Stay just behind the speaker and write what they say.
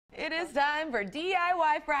it is time for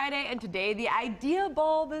DIY Friday, and today the idea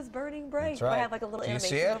bulb is burning bright. That's right. I have like a little Do you animation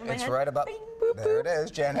see it? over my It's head. right about Bing, boop, there. boop. It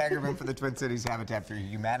is. Jan Hagerman for the Twin Cities Habitat for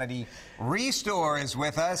Humanity Restore is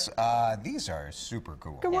with us. These are super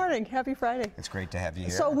cool. Good morning. Happy Friday. It's great to have you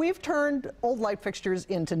here. So we've turned old light fixtures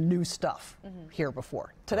into new stuff here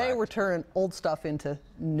before. Today Correct. we're turning old stuff into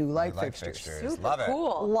new light fixtures. Super Love it.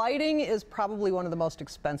 cool. Lighting is probably one of the most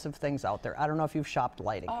expensive things out there. I don't know if you've shopped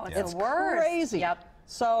lighting. Oh, it's It's the worst. crazy. Yep.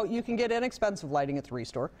 So you can get inexpensive lighting at the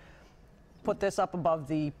Restore. Put this up above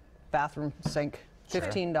the bathroom sink,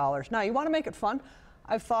 $15. Now you want to make it fun.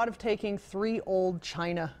 I've thought of taking 3 old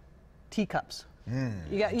China teacups. You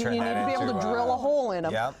need to Turn be that able to into, drill a hole in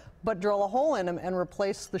them, yep. but drill a hole in them and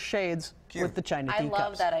replace the shades Cute. with the China I teacups.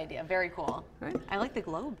 love that idea. Very cool. Right. I like the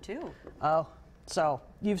globe too. Oh, so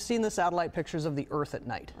you've seen the satellite pictures of the Earth at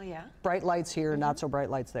night. Oh, yeah? Bright lights here, not so bright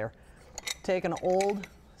lights there. Take an old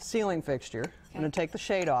ceiling fixture. I'm going to take the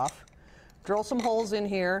shade off, drill some holes in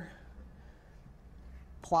here,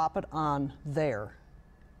 plop it on there,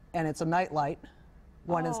 and it's a night light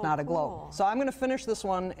when it's Oh, not a globe. cool. So I'm going to finish this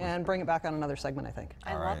one and bring it back on another segment, I think.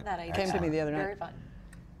 I All love right. that idea. Came to me the other night. Very fun.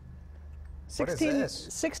 What is this?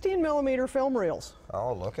 16 millimeter film reels.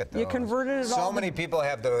 Oh, look at those. You converted it so all. many people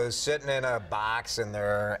have those sitting in a box in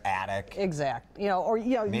their attic. Exact.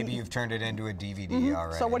 Maybe you've turned it into a DVD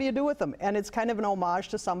already. So what do you do with them? And it's kind of an homage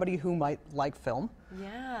to somebody who might like film.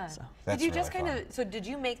 Yeah. That's Did you just really kind fun. of? So did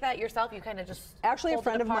you make that yourself? You kind of just Actually, a pulled it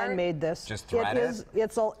friend of mine apart? made this. Just thread it?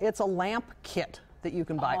 It's a lamp kit that you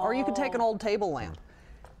can buy, or you can take an old table lamp.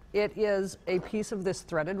 It is a piece of this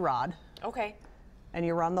threaded rod, Okay. and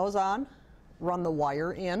you run those on, run the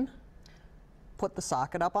wire in, put the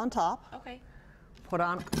socket up on top, Okay. put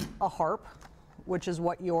on a harp, which is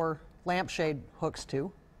what your lampshade hooks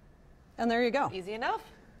to, and there you go. Easy enough.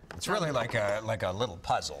 It's really like a little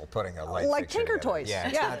puzzle, putting a light Like fixture Tinker together. Toys. Yeah,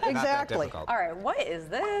 it's Yeah, not that exactly. difficult. All right. What is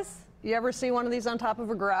this? You ever see one of these on top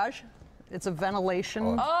of a garage? It's a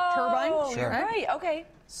ventilation Oh, turbine. you're right. Okay.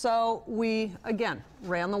 So we, again,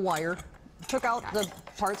 ran the wire, took out the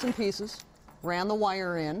parts and pieces, ran the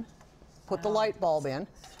wire in, put the light bulb in.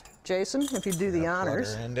 Jason, if you do the Plug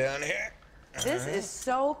honors. her in down here. This is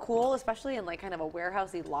so cool, especially in like kind of a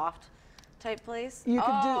warehousey loft type place. You could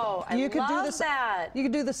oh, do, you I could love do this, that. You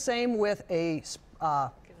could do the same with an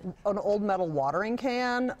old metal watering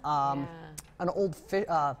can, an old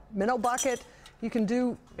minnow bucket. You can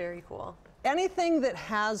do Very cool. anything that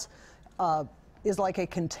has is like a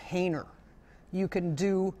container. You can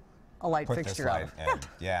do a light Put this fixture light out of. in.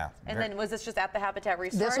 Yeah. And then was this just at the Habitat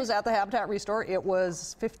Restore? This was at the Habitat Restore. It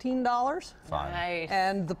was $15. Fun. Nice.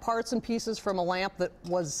 And the parts and pieces from a lamp that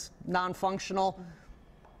was non-functional,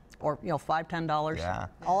 or $5, $10. Yeah.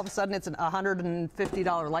 All of a sudden, it's a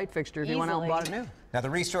 $150 light fixture if you went out and bought it new. Now the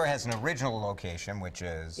Restore has an original location, which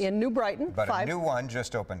is In New Brighton, but a new one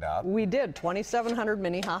just opened up. we did 2700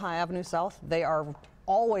 Minnehaha Avenue South. They are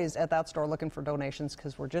always at that store looking for donations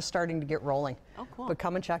because we're just starting to get rolling. Oh, cool. But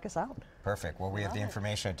come and check us out. Perfect. Well, we have the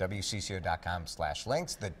information at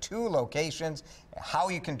WCCO.com/links, the 2 locations, how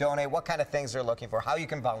you can donate, what kind of things they're looking for, how you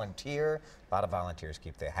can volunteer. A lot of volunteers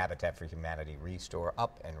keep the Habitat for Humanity Restore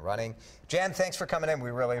up and running. Jan, thanks for coming in. We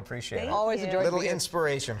really appreciate it. Always a joy to Little be here.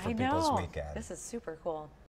 inspiration for I people's know. weekend. This is super cool.